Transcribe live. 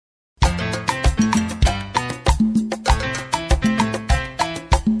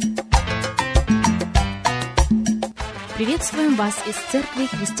Приветствуем вас из Церкви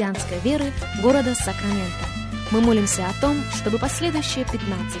Христианской Веры города Сакраменто. Мы молимся о том, чтобы последующие 15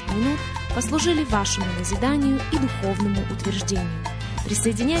 минут послужили вашему назиданию и духовному утверждению.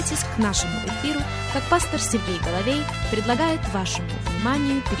 Присоединяйтесь к нашему эфиру, как пастор Сергей Головей предлагает вашему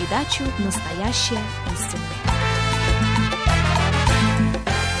вниманию передачу «Настоящая истина».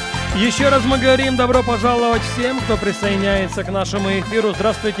 Еще раз мы говорим добро пожаловать всем, кто присоединяется к нашему эфиру.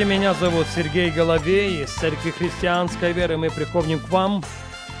 Здравствуйте, меня зовут Сергей Головей из Церкви Христианской Веры. Мы приходим к вам.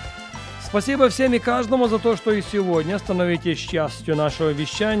 Спасибо всем и каждому за то, что и сегодня становитесь частью нашего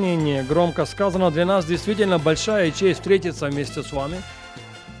вещания. Не громко сказано, для нас действительно большая честь встретиться вместе с вами.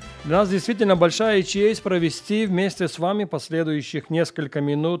 Для нас действительно большая честь провести вместе с вами последующих несколько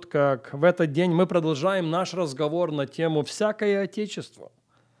минут, как в этот день мы продолжаем наш разговор на тему «Всякое Отечество»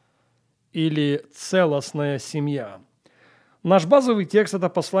 или «Целостная семья». Наш базовый текст – это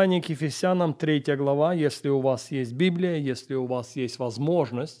послание к Ефесянам, 3 глава. Если у вас есть Библия, если у вас есть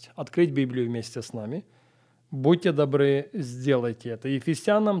возможность открыть Библию вместе с нами, будьте добры, сделайте это.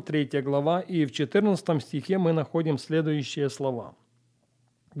 Ефесянам, 3 глава, и в 14 стихе мы находим следующие слова.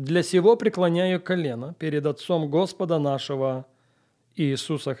 «Для сего преклоняю колено перед Отцом Господа нашего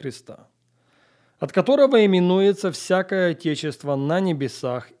Иисуса Христа, от которого именуется всякое Отечество на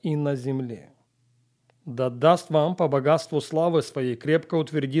небесах и на земле. Да даст вам по богатству славы своей крепко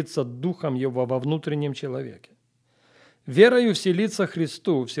утвердиться духом Его во внутреннем человеке, верою вселиться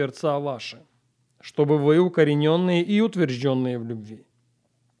Христу в сердца ваши, чтобы вы, укорененные и утвержденные в любви,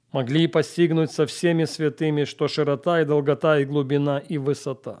 могли постигнуть со всеми святыми, что широта и долгота и глубина и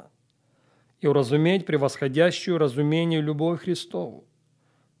высота, и уразуметь превосходящую разумению любовь Христову,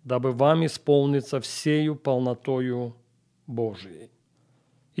 дабы вам исполниться всею полнотою Божией».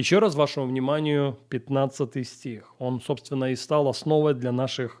 Еще раз вашему вниманию 15 стих. Он, собственно, и стал основой для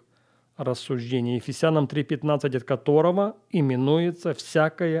наших рассуждений. Ефесянам 3:15, от которого именуется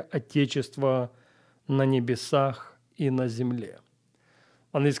всякое Отечество на небесах и на земле.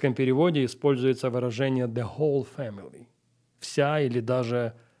 В английском переводе используется выражение «the whole family» – «вся» или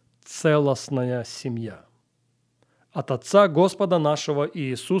даже «целостная семья». От Отца Господа нашего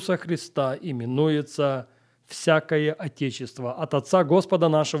Иисуса Христа именуется всякое Отечество. От Отца Господа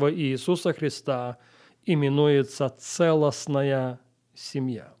нашего Иисуса Христа именуется целостная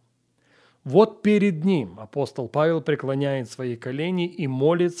семья. Вот перед Ним апостол Павел преклоняет свои колени и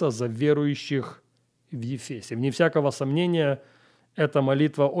молится за верующих в Ефесе. Вне всякого сомнения, эта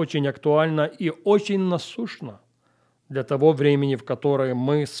молитва очень актуальна и очень насущна для того времени, в которое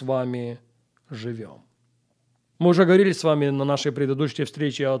мы с вами живем. Мы уже говорили с вами на нашей предыдущей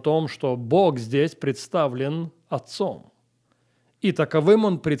встрече о том, что Бог здесь представлен Отцом. И таковым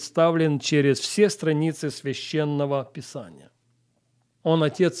Он представлен через все страницы Священного Писания. Он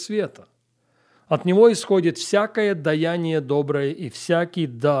Отец света. От Него исходит всякое даяние доброе и всякий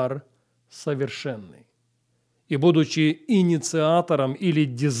дар совершенный. И будучи инициатором или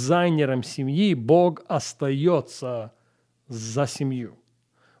дизайнером семьи, Бог остается за семью.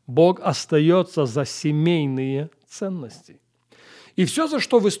 Бог остается за семейные ценности. И все, за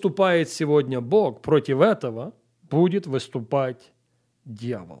что выступает сегодня Бог, против этого будет выступать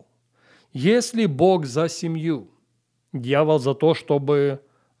дьявол. Если Бог за семью, дьявол за то, чтобы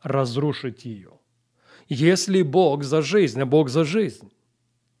разрушить ее. Если Бог за жизнь, а Бог за жизнь,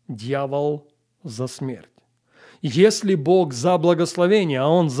 дьявол за смерть. Если Бог за благословение, а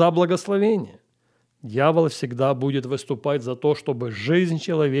Он за благословение, дьявол всегда будет выступать за то, чтобы жизнь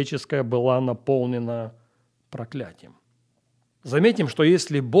человеческая была наполнена проклятием. Заметим, что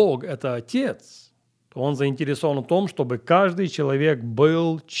если Бог – это Отец, то Он заинтересован в том, чтобы каждый человек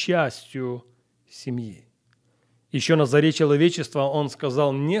был частью семьи. Еще на заре человечества Он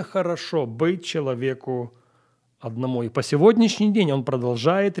сказал: «Нехорошо быть человеку одному». И по сегодняшний день Он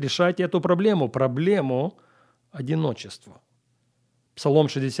продолжает решать эту проблему одиночества. Псалом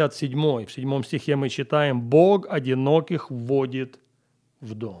 67, в 7 стихе мы читаем: «Бог одиноких вводит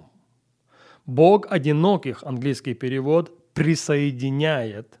в дом». Бог одиноких, английский перевод,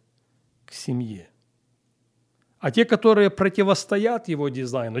 присоединяет к семье. А те, которые противостоят Его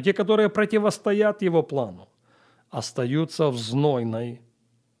дизайну, те, которые противостоят Его плану, остаются в знойной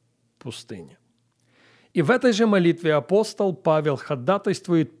пустыне. И в этой же молитве апостол Павел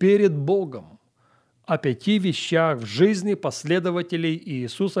ходатайствует перед Богом о 5 вещах в жизни последователей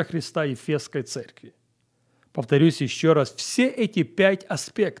Иисуса Христа Ефесской церкви. Повторюсь еще раз, все эти 5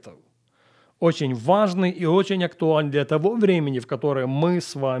 аспектов очень важны и очень актуальны для того времени, в которое мы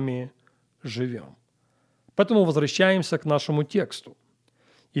с вами живем. Поэтому возвращаемся к нашему тексту.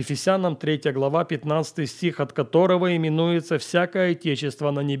 Ефесянам 3 глава, 15 стих, от которого именуется всякое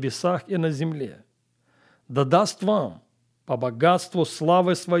Отечество на небесах и на земле. Да даст вам по богатству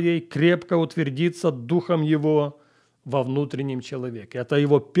славы Своей крепко утвердиться Духом Его во внутреннем человеке. Это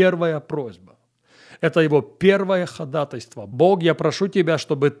Его первая просьба. Это Его первое ходатайство. Бог, я прошу Тебя,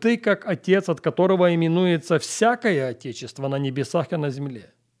 чтобы Ты, как Отец, от которого именуется всякое Отечество на небесах и на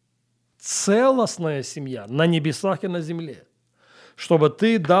земле, целостная семья на небесах и на земле, чтобы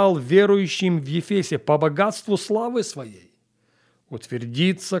Ты дал верующим в Ефесе по богатству славы Своей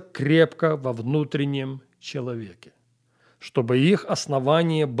утвердиться крепко во внутреннем человеке, чтобы их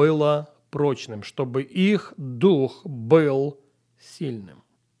основание было прочным, чтобы их дух был сильным.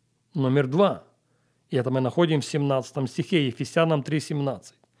 Номер 2. И это мы находим в 17 стихе, Ефесянам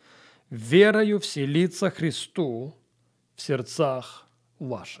 3:17. «Верою вселиться Христу в сердцах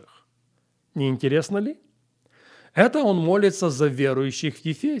ваших». Не интересно ли? Это он молится за верующих в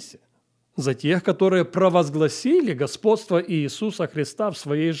Ефесе, за тех, которые провозгласили господство Иисуса Христа в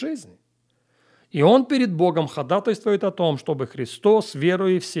своей жизни. И он перед Богом ходатайствует о том, чтобы Христос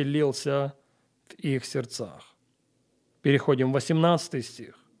верою вселился в их сердцах. Переходим в 18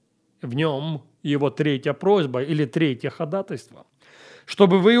 стих. В нем его третья просьба или третье ходатайство.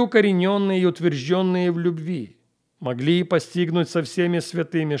 «Чтобы вы, укорененные и утвержденные в любви, могли постигнуть со всеми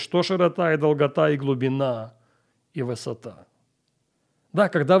святыми, что широта и долгота и глубина и высота». Да,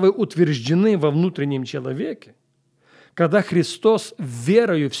 когда вы утверждены во внутреннем человеке, когда Христос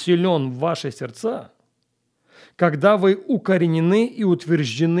верою вселен в ваши сердца, когда вы укоренены и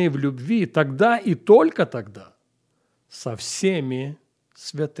утверждены в любви, тогда и только тогда со всеми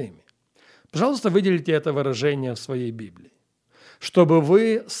святыми. Пожалуйста, выделите это выражение в своей Библии. Чтобы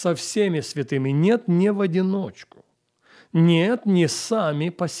вы со всеми святыми, нет, не в одиночку, нет, не сами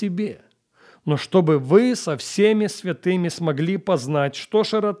по себе, но чтобы вы со всеми святыми смогли познать, что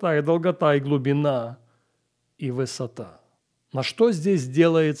широта и долгота и глубина и высота. На что здесь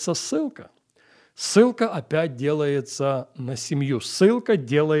делается ссылка? Ссылка опять делается на семью, ссылка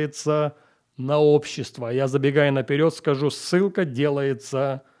делается на общество. Я, забегая наперед, скажу, ссылка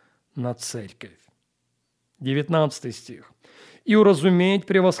делается на церковь. 19 стих. «И уразуметь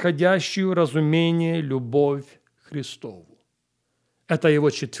превосходящую разумение любовь Христову». Это его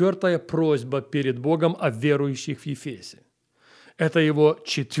четвертая просьба перед Богом о верующих в Ефесе. Это его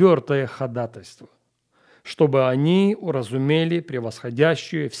четвертое ходатайство, чтобы они уразумели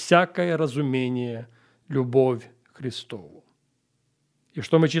превосходящую всякое разумение любовь Христову. И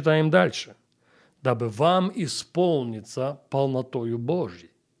что мы читаем дальше? «Дабы вам исполниться полнотою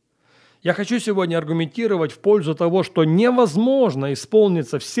Божьей». Я хочу сегодня аргументировать в пользу того, что невозможно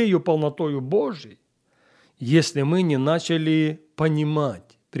исполниться всею полнотою Божьей, если мы не начали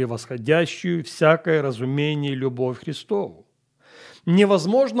понимать превосходящую всякое разумение любовь Христову.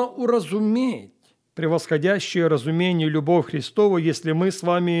 Невозможно уразуметь превосходящее разумение любовь Христову, если мы с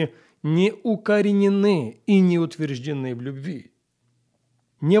вами не укоренены и не утверждены в любви.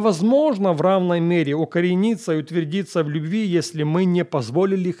 Невозможно в равной мере укорениться и утвердиться в любви, если мы не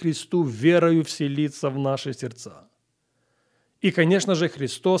позволили Христу верою вселиться в наши сердца. И, конечно же,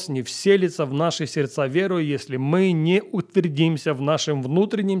 Христос не вселится в наши сердца верою, если мы не утвердимся в нашем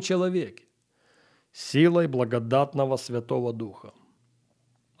внутреннем человеке силой благодатного Святого Духа.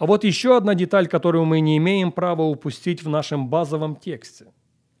 А вот еще одна деталь, которую мы не имеем права упустить в нашем базовом тексте.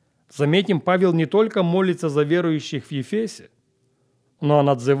 Заметим, Павел не только молится за верующих в Ефесе, но он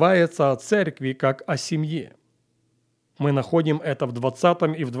отзывается о церкви как о семье. Мы находим это в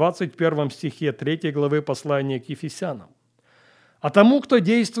 20 и в 21 стихе 3 главы послания к Ефесянам. «А тому, кто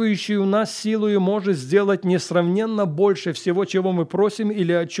действующий у нас силою может сделать несравненно больше всего, чего мы просим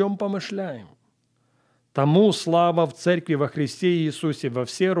или о чем помышляем. Тому слава в церкви во Христе Иисусе во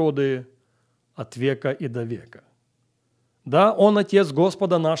все роды от века и до века». Да, Он Отец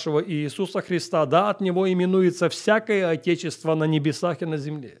Господа нашего Иисуса Христа, да, от Него именуется всякое Отечество на небесах и на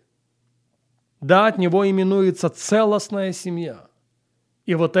земле. Да, от Него именуется целостная семья.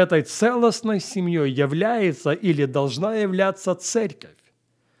 И вот этой целостной семьей является или должна являться церковь.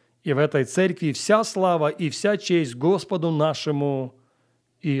 И в этой церкви вся слава и вся честь Господу нашему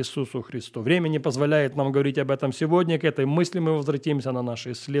Иисусу Христу. Время не позволяет нам говорить об этом сегодня. К этой мысли мы возвратимся на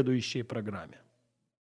нашей следующей программе.